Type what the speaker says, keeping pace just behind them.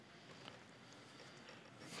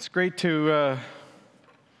great to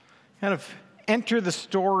kind of enter the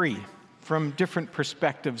story from different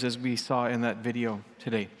perspectives as we saw in that video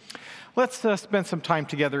today. Let's spend some time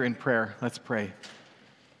together in prayer. Let's pray.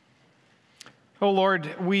 Oh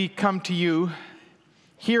Lord, we come to you.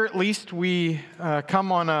 Here at least we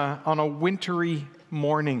come on a wintry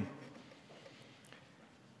morning.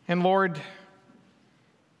 And Lord,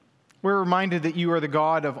 we're reminded that you are the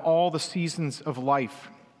God of all the seasons of life.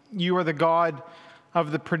 You are the God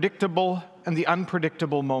of the predictable and the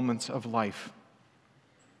unpredictable moments of life.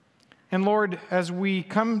 And Lord, as we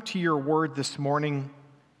come to your word this morning,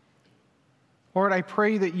 Lord, I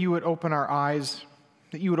pray that you would open our eyes,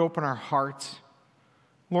 that you would open our hearts.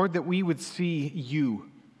 Lord, that we would see you.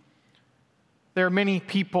 There are many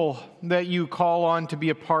people that you call on to be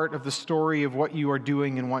a part of the story of what you are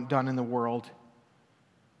doing and want done in the world.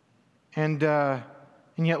 And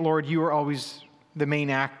yet, Lord, you are always the main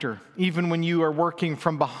actor, even when you are working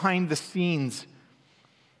from behind the scenes.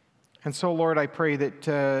 And so, Lord, I pray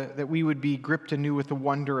that we would be gripped anew with the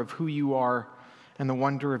wonder of who you are and the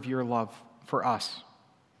wonder of your love for us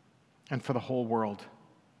and for the whole world.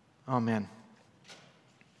 Amen.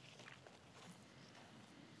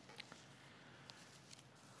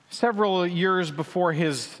 Several years before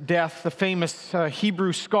his death, the famous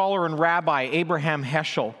Hebrew scholar and rabbi Abraham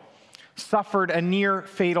Heschel suffered a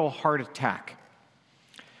near-fatal heart attack.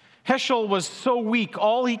 Heschel was so weak,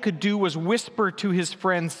 all he could do was whisper to his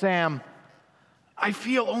friend Sam, "I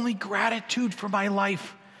feel only gratitude for my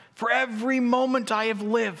life. For every moment I have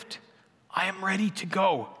lived, I am ready to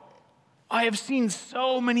go. I have seen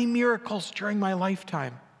so many miracles during my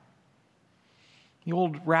lifetime." The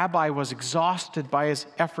old rabbi was exhausted by his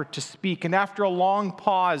effort to speak, and after a long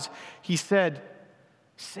pause, he said,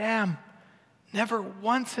 "Sam, never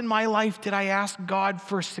once in my life did I ask God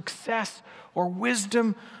for success or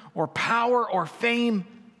wisdom or power or fame.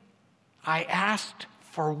 I asked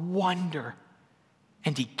for wonder,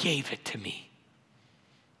 and he gave it to me."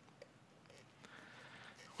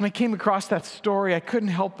 When I came across that story, I couldn't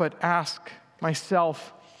help but ask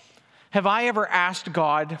myself, have I ever asked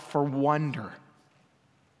God for wonder?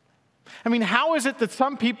 I mean, how is it that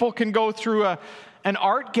some people can go through an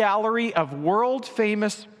art gallery of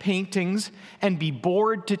world-famous paintings and be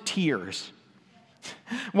bored to tears,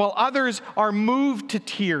 while others are moved to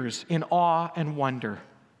tears in awe and wonder?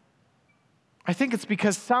 I think it's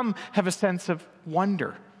because some have a sense of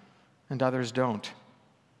wonder and others don't.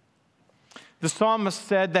 The psalmist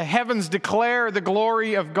said, "The heavens declare the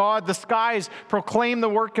glory of God, the skies proclaim the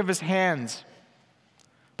work of his hands."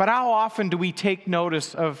 But how often do we take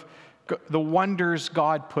notice of the wonders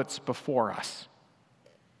God puts before us?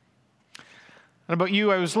 And about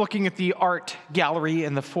you, I was looking at the art gallery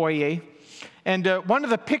in the foyer, and one of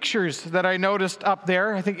the pictures that I noticed up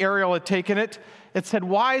there, I think Ariel had taken it, it said,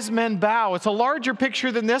 "Wise men bow." It's a larger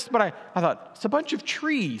picture than this, but I thought, it's a bunch of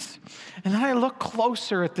trees. And then I looked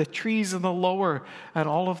closer at the trees in the lower, and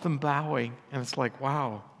all of them bowing, and it's like,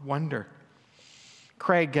 wow, wonder.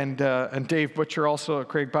 Craig and Dave Butcher also,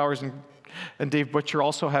 Craig Powers and Dave Butcher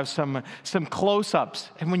also have some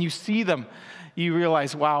close-ups. And when you see them, you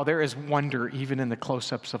realize, wow, there is wonder even in the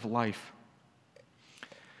close-ups of life.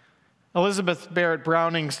 Elizabeth Barrett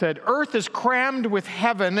Browning said, "Earth is crammed with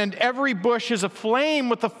heaven, and every bush is aflame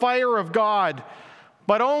with the fire of God.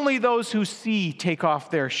 But only those who see take off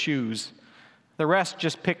their shoes. The rest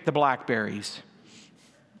just pick the blackberries."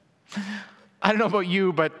 I don't know about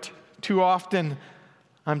you, but too often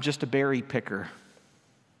I'm just a berry picker.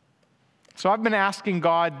 So I've been asking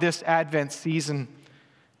God this Advent season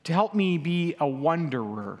to help me be a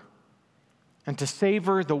wanderer and to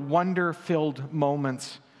savor the wonder-filled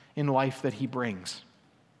moments in life that he brings.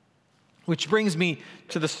 Which brings me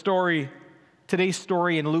to today's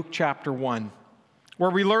story in Luke chapter 1, where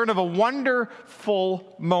we learn of a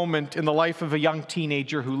wonderful moment in the life of a young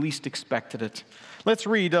teenager who least expected it. Let's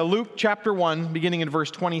read Luke chapter 1, beginning in verse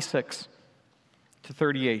 26 to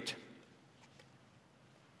 38.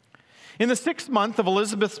 In the 6th month of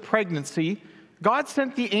Elizabeth's pregnancy, God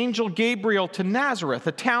sent the angel Gabriel to Nazareth,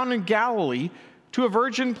 a town in Galilee, to a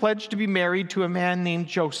virgin pledged to be married to a man named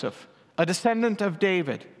Joseph, a descendant of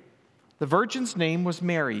David. The virgin's name was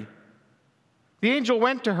Mary. The angel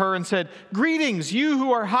went to her and said, "Greetings, you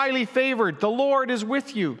who are highly favored, the Lord is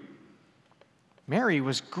with you." Mary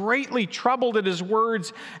was greatly troubled at his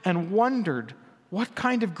words and wondered what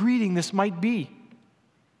kind of greeting this might be.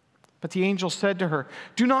 But the angel said to her,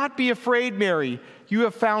 "Do not be afraid, Mary. You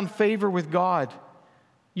have found favor with God.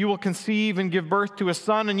 You will conceive and give birth to a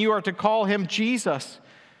son, and you are to call him Jesus.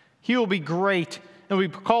 He will be great and will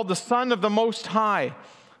be called the Son of the Most High.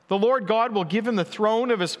 The Lord God will give him the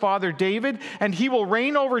throne of his father David, and he will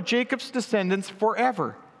reign over Jacob's descendants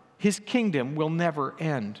forever. His kingdom will never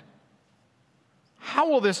end." "How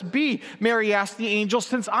will this be?" Mary asked the angel,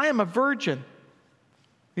 "since I am a virgin?"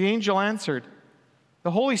 The angel answered,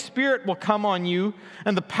 "The Holy Spirit will come on you,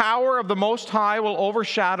 and the power of the Most High will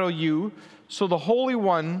overshadow you, so the Holy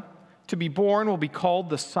One to be born will be called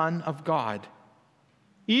the Son of God.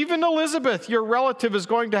 Even Elizabeth, your relative, is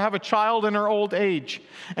going to have a child in her old age,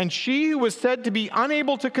 and she who was said to be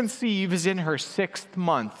unable to conceive is in her 6th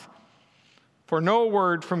month. For no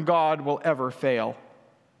word from God will ever fail."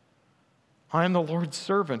 "I am the Lord's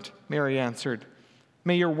servant," Mary answered.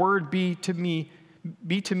 "May your word be to me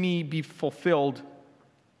fulfilled."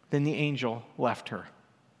 Then the angel left her.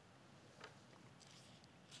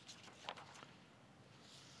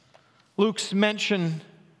 Luke's mention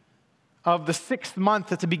of the 6th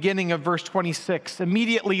month at the beginning of verse 26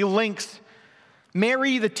 immediately links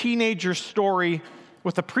Mary, the teenager's story,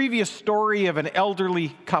 with the previous story of an elderly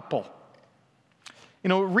couple. You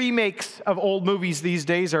know, remakes of old movies these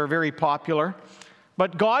days are very popular,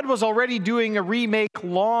 but God was already doing a remake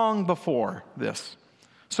long before this.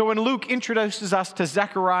 So when Luke introduces us to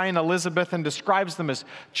Zechariah and Elizabeth and describes them as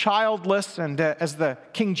childless and, as the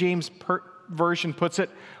King James Version puts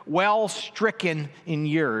it, well stricken in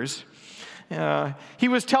years, he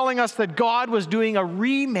was telling us that God was doing a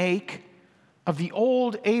remake of the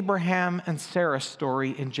old Abraham and Sarah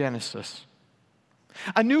story in Genesis.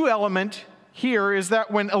 A new element here is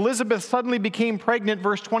that when Elizabeth suddenly became pregnant,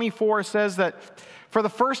 verse 24 says that for the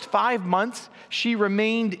first 5 months, she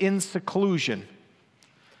remained in seclusion.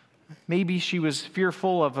 Maybe she was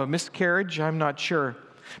fearful of a miscarriage, I'm not sure.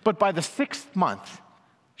 But by the 6th month,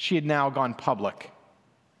 she had now gone public,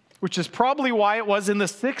 which is probably why it was in the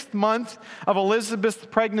 6th month of Elizabeth's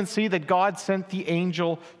pregnancy that God sent the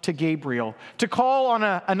angel to Gabriel to call on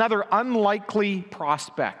another unlikely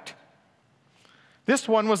prospect. This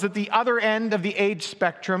one was at the other end of the age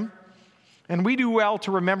spectrum, and we do well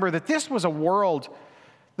to remember that this was a world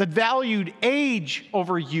that valued age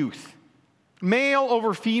over youth, male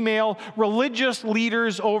over female, religious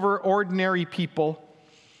leaders over ordinary people.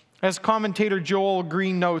 As commentator Joel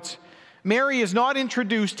Green notes, Mary is not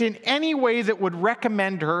introduced in any way that would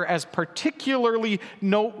recommend her as particularly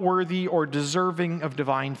noteworthy or deserving of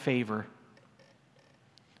divine favor.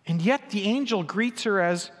 And yet the angel greets her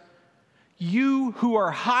as, "You who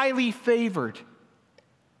are highly favored."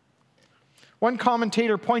 One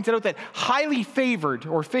commentator pointed out that highly favored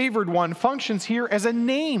or favored one functions here as a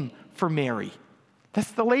name for Mary.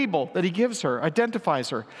 That's the label that he gives her,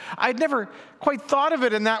 identifies her. I'd never quite thought of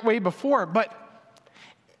it in that way before, but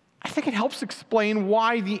I think it helps explain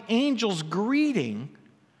why the angel's greeting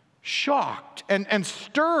shocked and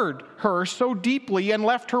stirred her so deeply and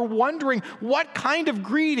left her wondering what kind of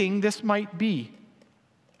greeting this might be.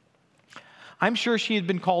 I'm sure she had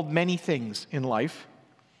been called many things in life,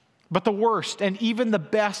 but the worst and even the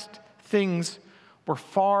best things were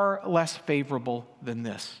far less favorable than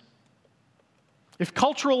this. If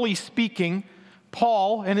culturally speaking,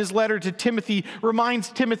 Paul, in his letter to Timothy, reminds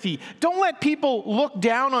Timothy, don't let people look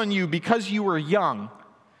down on you because you were young.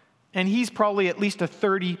 And he's probably at least a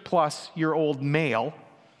 30-plus-year-old male.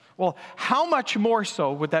 Well, how much more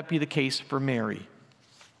so would that be the case for Mary?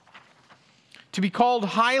 To be called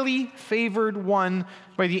highly favored one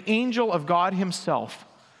by the angel of God himself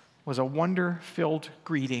was a wonder-filled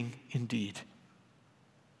greeting indeed.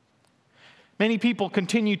 Many people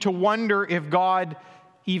continue to wonder if God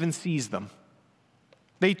even sees them.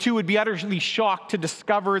 They too would be utterly shocked to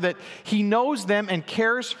discover that he knows them and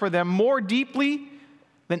cares for them more deeply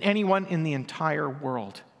than anyone in the entire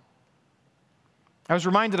world. I was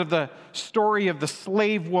reminded of the story of the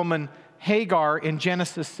slave woman Hagar in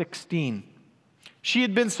Genesis 16. She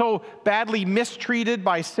had been so badly mistreated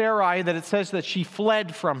by Sarai that it says that she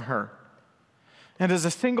fled from her. And as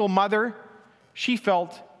a single mother, she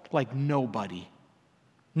felt like nobody.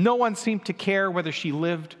 No one seemed to care whether she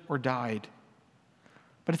lived or died.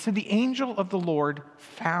 But it said the angel of the Lord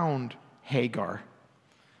found Hagar.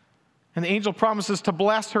 And the angel promises to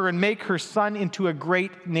bless her and make her son into a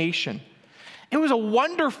great nation. It was a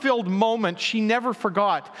wonder-filled moment she never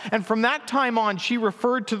forgot. And from that time on, she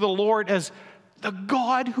referred to the Lord as the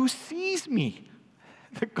God who sees me.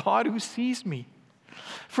 The God who sees me.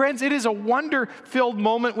 Friends, it is a wonder-filled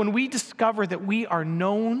moment when we discover that we are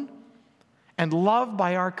known and loved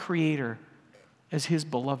by our Creator as his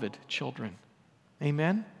beloved children.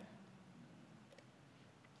 Amen?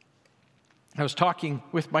 I was talking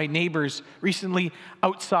with my neighbors recently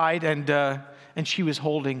outside, and she was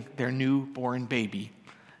holding their newborn baby.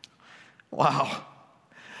 Wow.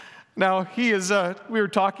 Now, we were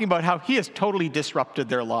talking about how he has totally disrupted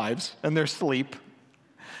their lives and their sleep.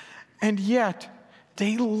 And yet,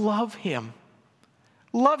 they love him.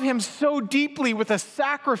 Love him so deeply with a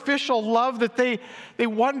sacrificial love that they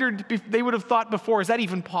wondered, they would have thought before, is that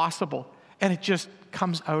even possible? And it just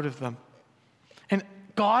comes out of them. And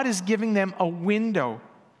God is giving them a window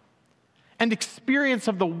and experience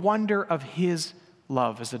of the wonder of his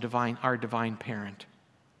love as our divine parent.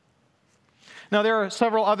 Now, there are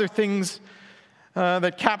several other things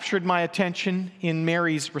that captured my attention in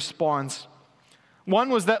Mary's response. One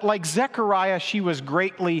was that, like Zechariah, she was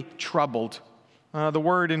greatly troubled. The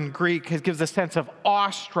word in Greek gives a sense of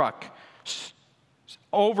awestruck,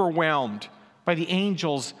 overwhelmed by the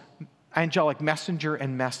angel's angelic messenger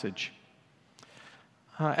and message.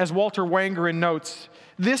 As Walter Wangerin notes,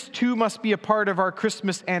 this too must be a part of our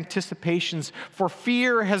Christmas anticipations, for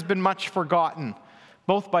fear has been much forgotten,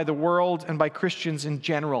 both by the world and by Christians in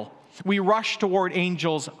general. We rush toward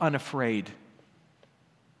angels unafraid.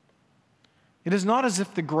 It is not as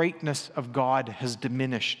if the greatness of God has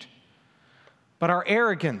diminished, but our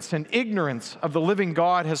arrogance and ignorance of the living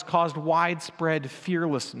God has caused widespread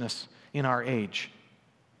fearlessness in our age.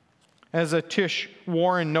 As Tish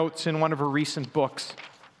Warren notes in one of her recent books,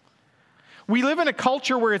 we live in a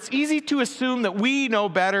culture where it's easy to assume that we know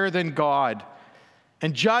better than God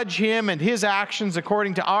and judge him and his actions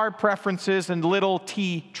according to our preferences and little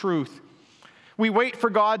t truth. We wait for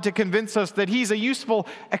God to convince us that he's a useful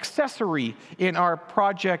accessory in our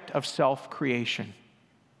project of self-creation.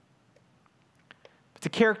 The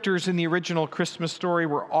characters in the original Christmas story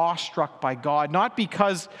were awestruck by God, not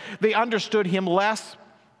because they understood him less,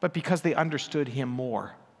 but because they understood him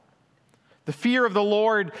more. The fear of the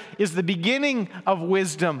Lord is the beginning of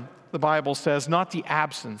wisdom, the Bible says, not the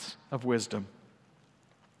absence of wisdom.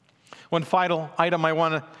 One final item I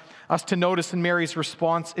want us to notice in Mary's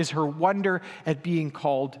response is her wonder at being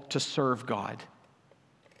called to serve God.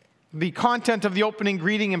 The content of the opening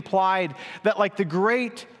greeting implied that, like the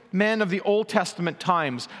great men of the Old Testament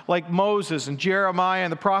times, like Moses and Jeremiah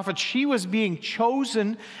and the prophets, she was being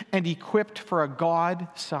chosen and equipped for a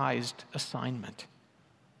God-sized assignment.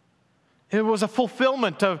 It was a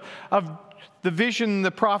fulfillment of the vision,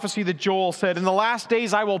 the prophecy that Joel said, "In the last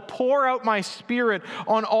days I will pour out my spirit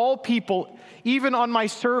on all people, even on my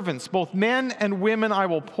servants, both men and women I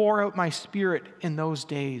will pour out my spirit in those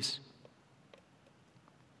days."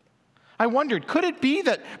 I wondered, could it be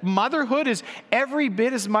that motherhood is every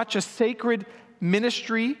bit as much a sacred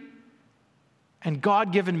ministry and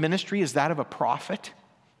God-given ministry as that of a prophet?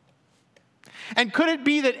 And could it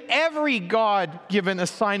be that every God-given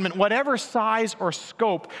assignment, whatever size or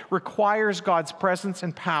scope, requires God's presence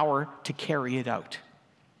and power to carry it out?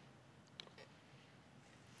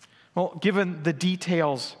 Well, given the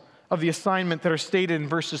details of the assignment that are stated in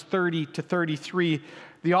verses 30 to 33,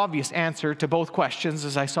 the obvious answer to both questions,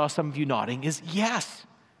 as I saw some of you nodding, is yes.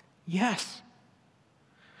 Yes.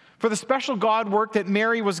 For the special God work that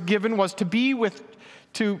Mary was given was to be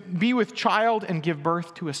with child and give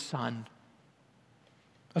birth to a son.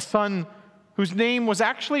 A son whose name was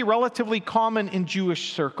actually relatively common in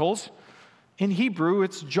Jewish circles. In Hebrew,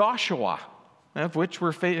 it's Joshua, of which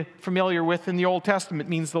we're familiar with in the Old Testament,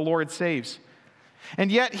 means the Lord saves.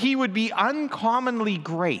 And yet he would be uncommonly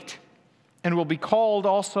great and will be called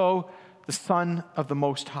also the Son of the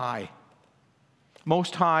Most High.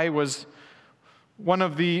 Most High was one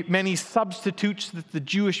of the many substitutes that the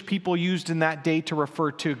Jewish people used in that day to refer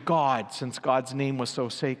to God, since God's name was so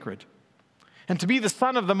sacred. And to be the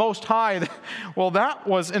Son of the Most High, well, that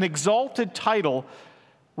was an exalted title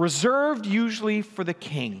reserved usually for the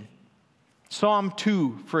king. Psalm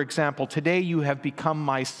 2, for example, "Today you have become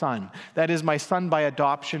my son." That is my son by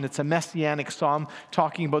adoption. It's a messianic psalm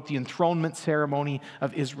talking about the enthronement ceremony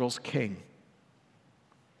of Israel's king.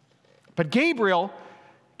 But Gabriel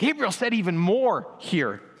said even more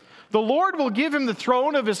here. The Lord will give him the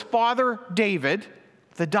throne of his father David,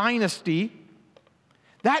 the dynasty.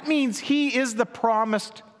 That means he is the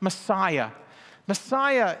promised Messiah.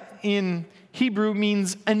 Messiah in Hebrew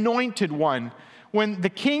means anointed one. When the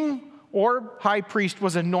king or high priest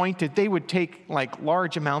was anointed, they would take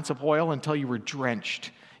large amounts of oil until you were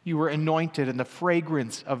drenched. You were anointed, and the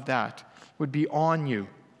fragrance of that would be on you.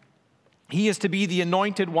 He is to be the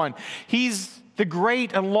anointed one. He's the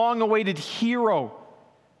great and long-awaited hero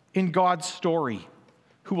in God's story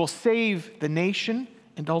who will save the nation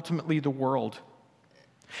and ultimately the world.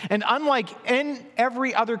 And unlike in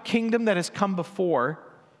every other kingdom that has come before,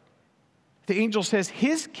 the angel says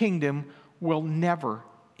his kingdom will never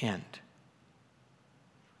end.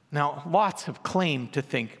 Now, lots have claimed to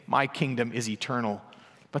think my kingdom is eternal,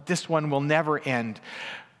 but this one will never end.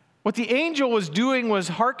 What the angel was doing was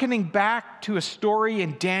hearkening back to a story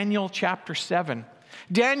in Daniel chapter 7.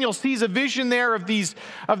 Daniel sees a vision there of these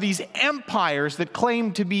empires that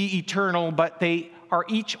claim to be eternal, but they are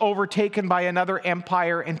each overtaken by another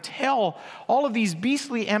empire until all of these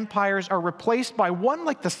beastly empires are replaced by one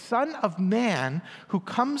like the Son of Man who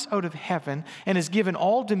comes out of heaven and is given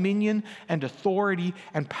all dominion and authority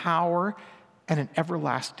and power and an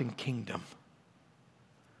everlasting kingdom.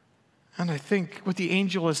 And I think what the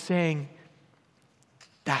angel is saying,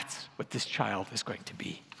 that's what this child is going to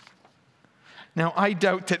be. Now, I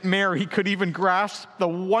doubt that Mary could even grasp the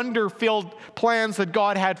wonder-filled plans that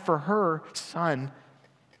God had for her son,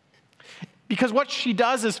 because what she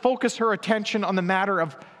does is focus her attention on the matter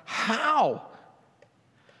of how.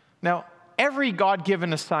 Now, every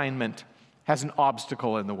God-given assignment has an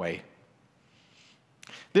obstacle in the way.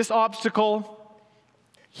 This obstacle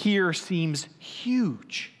here seems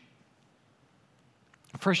huge.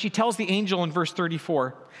 First, she tells the angel in verse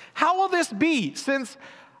 34, "How will this be, since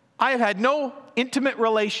I have had no intimate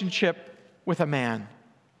relationship with a man?"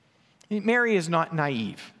 Mary is not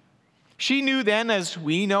naive. She knew then, as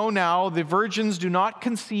we know now, the virgins do not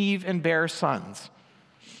conceive and bear sons.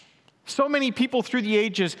 So many people through the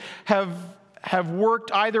ages have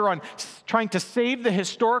worked either on trying to save the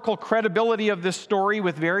historical credibility of this story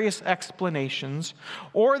with various explanations,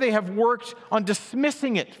 or they have worked on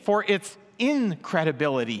dismissing it for its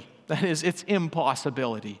incredibility, that is, its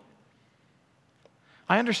impossibility.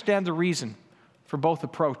 I understand the reason for both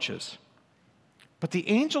approaches, but the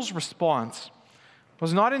angel's response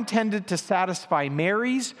was not intended to satisfy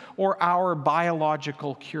Mary's or our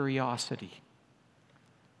biological curiosity.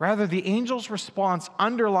 Rather, the angel's response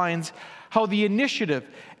underlines how the initiative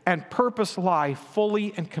and purpose lie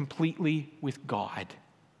fully and completely with God.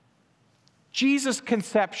 Jesus'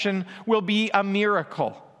 conception will be a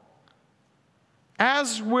miracle,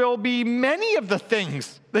 as will be many of the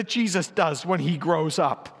things that Jesus does when he grows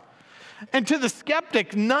up. And to the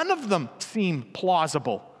skeptic, none of them seem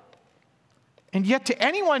plausible. And yet to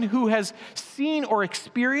anyone who has seen or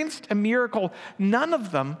experienced a miracle, none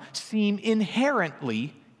of them seem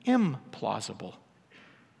inherently implausible.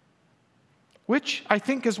 Which I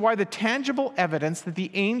think is why the tangible evidence that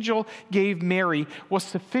the angel gave Mary was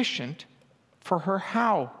sufficient for her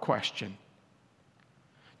how question.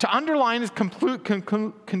 To underline his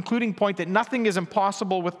concluding point that nothing is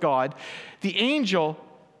impossible with God, the angel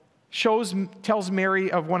tells Mary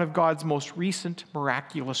of one of God's most recent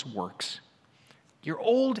miraculous works. Your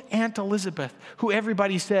old Aunt Elizabeth, who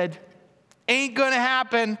everybody said, ain't gonna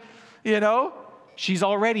happen, she's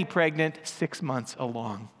already pregnant 6 months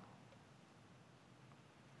along.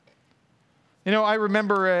 I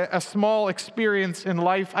remember a small experience in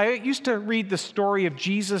life. I used to read the story of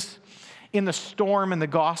Jesus in the storm in the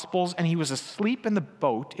Gospels, and he was asleep in the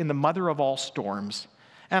boat in the mother of all storms.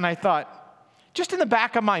 And I thought, just in the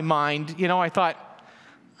back of my mind, I thought,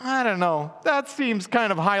 I don't know, that seems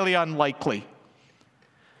kind of highly unlikely.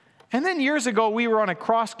 And then years ago, we were on a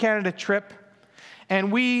cross-Canada trip, and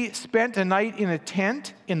we spent a night in a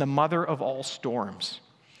tent in the mother of all storms.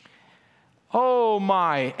 Oh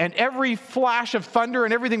my, and every flash of thunder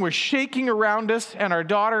and everything was shaking around us, and our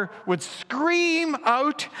daughter would scream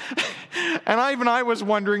out. And I was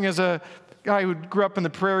wondering, as a guy who grew up in the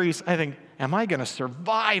prairies, I think, am I going to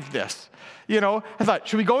survive this? I thought,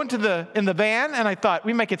 should we go in the van? And I thought,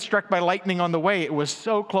 we might get struck by lightning on the way. It was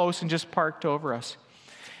so close and just parked over us.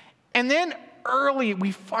 And then early,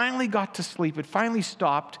 we finally got to sleep. It finally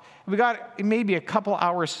stopped. We got maybe a couple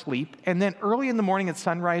hours sleep. And then early in the morning at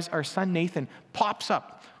sunrise, our son Nathan pops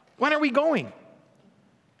up. When are we going?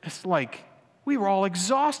 It's like we were all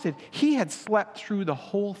exhausted. He had slept through the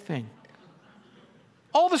whole thing.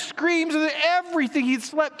 All the screams and everything, he'd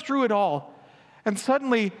slept through it all. And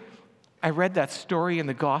suddenly, I read that story in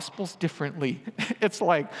the Gospels differently. It's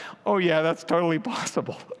like, oh yeah, that's totally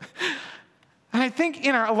possible. And I think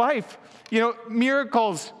in our life,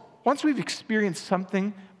 miracles, once we've experienced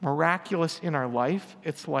something miraculous in our life,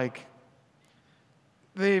 it's like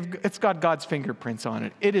it's got God's fingerprints on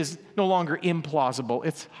it. It is no longer implausible.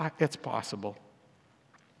 It's possible.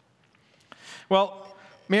 Well,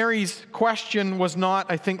 Mary's question was not,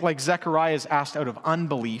 I think, like Zechariah's asked out of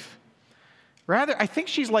unbelief. Rather, I think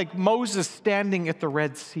she's like Moses standing at the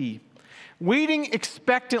Red Sea, waiting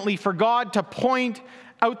expectantly for God to point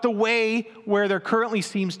out the way where there currently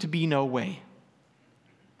seems to be no way.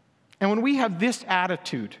 And when we have this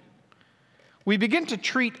attitude, we begin to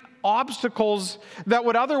treat obstacles that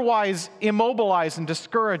would otherwise immobilize and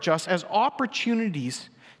discourage us as opportunities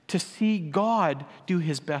to see God do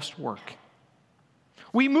his best work.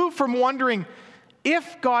 We move from wondering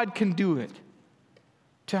if God can do it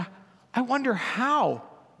to, I wonder how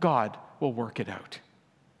God will work it out.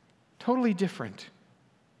 Totally different.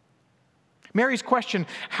 Mary's question,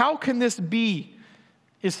 how can this be,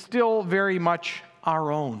 is still very much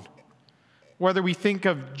our own. Whether we think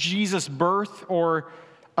of Jesus' birth or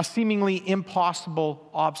a seemingly impossible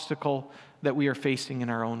obstacle that we are facing in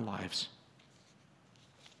our own lives.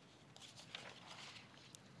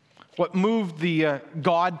 What moved the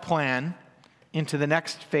God plan into the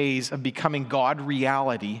next phase of becoming God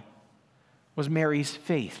reality was Mary's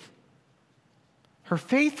faith. Her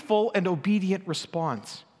faithful and obedient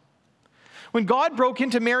response. When God broke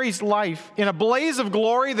into Mary's life in a blaze of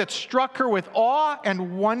glory that struck her with awe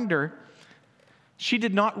and wonder, she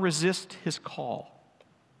did not resist his call.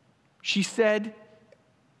 She said,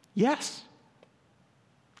 yes.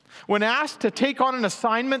 When asked to take on an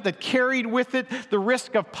assignment that carried with it the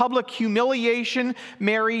risk of public humiliation,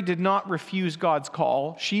 Mary did not refuse God's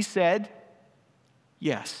call. She said,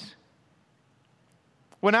 yes.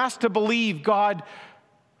 When asked to believe God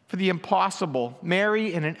for the impossible,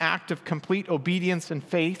 Mary, in an act of complete obedience and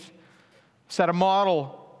faith, set a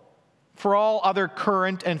model for all other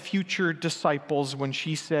current and future disciples when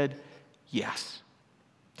she said yes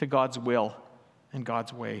to God's will and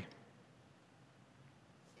God's way.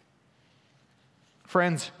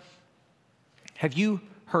 Friends, have you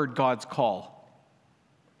heard God's call?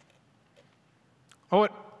 Oh,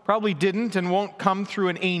 it probably didn't and won't come through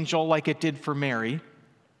an angel like it did for Mary.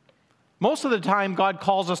 Most of the time, God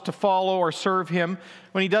calls us to follow or serve him.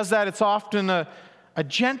 When he does that, it's often a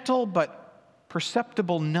gentle but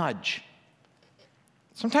perceptible nudge.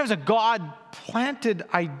 Sometimes a God-planted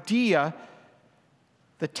idea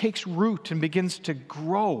that takes root and begins to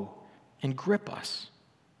grow and grip us.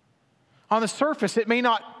 On the surface, it may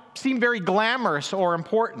not seem very glamorous or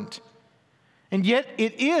important, and yet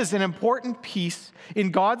it is an important piece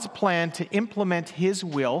in God's plan to implement his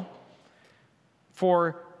will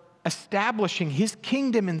for establishing his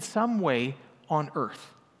kingdom in some way on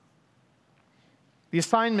earth. The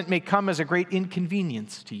assignment may come as a great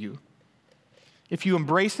inconvenience to you. If you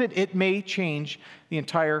embrace it, it may change the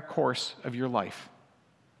entire course of your life.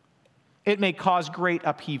 It may cause great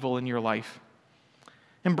upheaval in your life.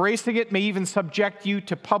 Embracing it may even subject you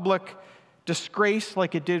to public disgrace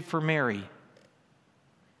like it did for Mary.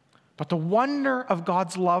 But the wonder of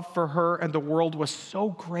God's love for her and the world was so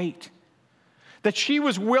great that she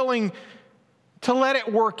was willing to let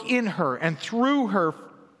it work in her and through her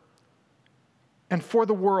and for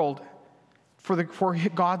the world, for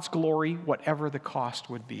God's glory, whatever the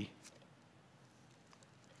cost would be.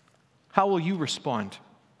 How will you respond?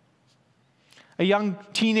 A young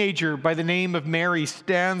teenager by the name of Mary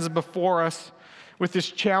stands before us with this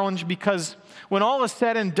challenge because when all is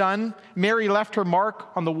said and done, Mary left her mark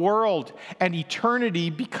on the world and eternity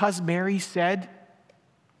because Mary said,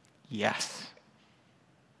 yes.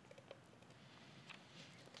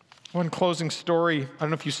 One closing story, I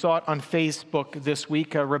don't know if you saw it on Facebook this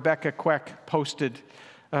week. Rebecca Queck posted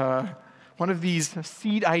one of these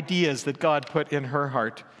seed ideas that God put in her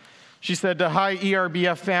heart. She said, hi,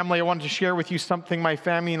 ERBF family. I wanted to share with you something my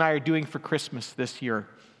family and I are doing for Christmas this year.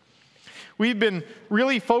 We've been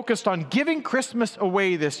really focused on giving Christmas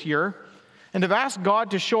away this year and have asked God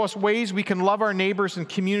to show us ways we can love our neighbors and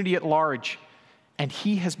community at large. And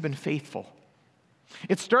he has been faithful.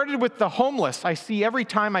 It started with the homeless I see every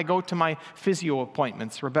time I go to my physio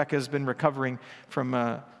appointments. Rebecca has been recovering from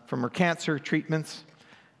her cancer treatments.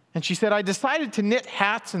 And she said, I decided to knit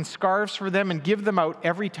hats and scarves for them and give them out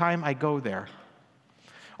every time I go there.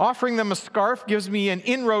 Offering them a scarf gives me an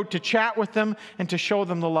inroad to chat with them and to show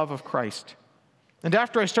them the love of Christ. And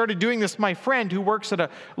after I started doing this, my friend who works at a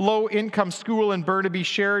low-income school in Burnaby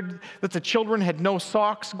shared that the children had no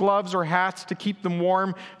socks, gloves, or hats to keep them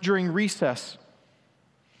warm during recess.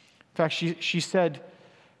 In fact, she said,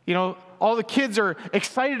 you know, all the kids are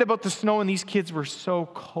excited about the snow, and these kids were so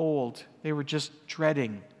cold. They were just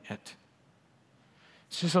dreading it.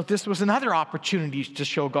 So this was another opportunity to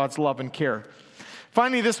show God's love and care.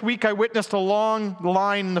 Finally, this week, I witnessed a long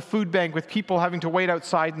line in the food bank with people having to wait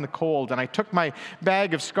outside in the cold. And I took my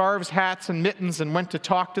bag of scarves, hats, and mittens and went to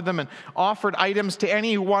talk to them and offered items to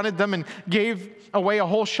any who wanted them and gave away a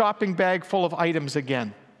whole shopping bag full of items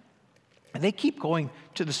again. And they keep going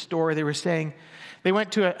to the store. They were saying they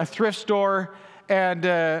went to a thrift store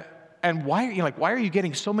and why are you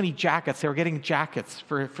getting so many jackets? They were getting jackets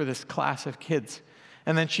for this class of kids.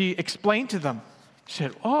 And then she explained to them. She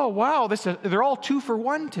said, oh, wow, they're all 2 for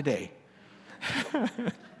 1 today. She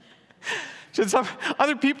said, some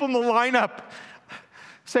other people in the lineup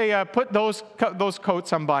say, put those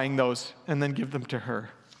coats, I'm buying those, and then give them to her.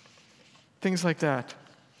 Things like that.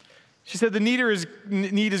 She said, the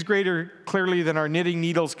need is greater clearly than our knitting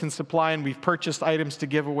needles can supply, and we've purchased items to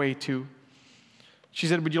give away too. She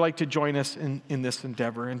said, would you like to join us in this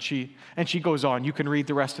endeavor? And she goes on. You can read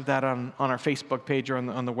the rest of that on our Facebook page or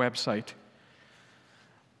on the website.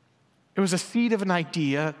 It was a seed of an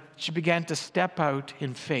idea. She began to step out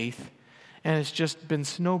in faith, and it's just been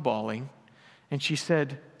snowballing. And she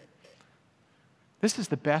said, this is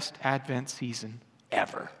the best Advent season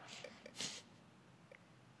ever.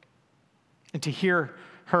 And to hear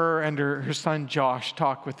her and her son Josh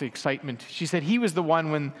talk with the excitement, she said he was the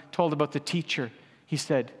one when told about the teacher. He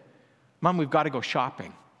said, Mom, we've got to go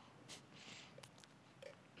shopping.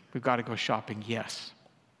 We've got to go shopping, yes,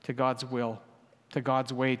 to God's will, to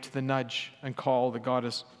God's way, to the nudge and call that God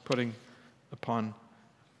is putting upon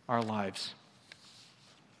our lives.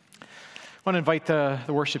 I want to invite the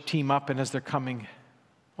worship team up, and as they're coming,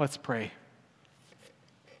 let's pray.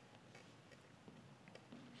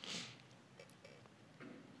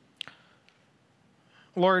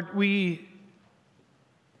 Lord, we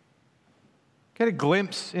get a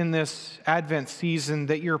glimpse in this Advent season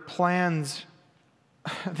that your plans,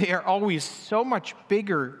 they are always so much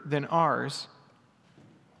bigger than ours.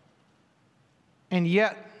 And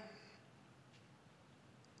yet,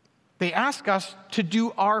 they ask us to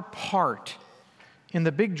do our part in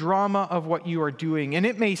the big drama of what you are doing. And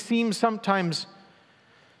it may seem sometimes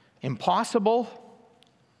impossible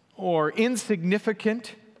or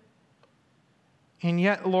insignificant. And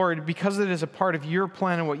yet, Lord, because it is a part of your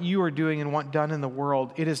plan and what you are doing and want done in the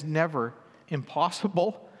world, it is never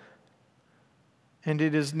impossible and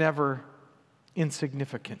it is never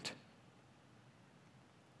insignificant.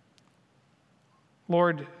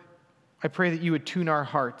 Lord, I pray that you would tune our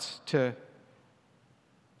hearts to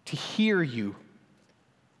hear you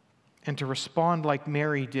and to respond like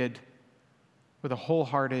Mary did with a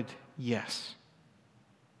wholehearted yes.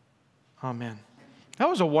 Amen. That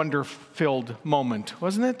was a wonder-filled moment,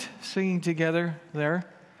 wasn't it? Singing together there.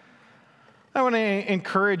 I want to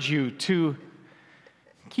encourage you to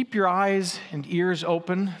keep your eyes and ears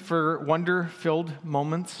open for wonder-filled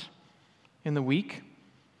moments in the week.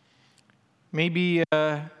 Maybe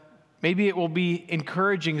it will be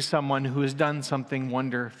encouraging someone who has done something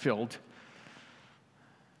wonder-filled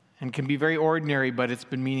and can be very ordinary, but it's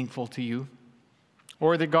been meaningful to you.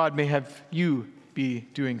 Or that God may have you be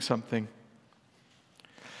doing something.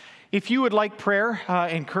 If you would like prayer,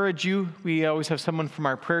 I encourage you. We always have someone from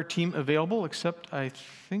our prayer team available, except I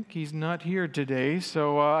think he's not here today.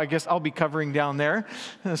 So I guess I'll be covering down there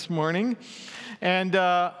this morning. And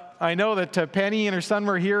I know that Penny and her son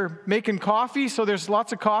were here making coffee. So there's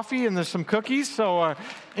lots of coffee and there's some cookies. So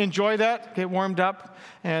enjoy that, get warmed up,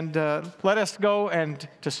 and let us go and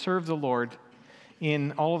to serve the Lord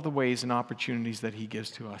in all of the ways and opportunities that he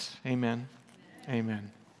gives to us. Amen.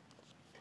 Amen.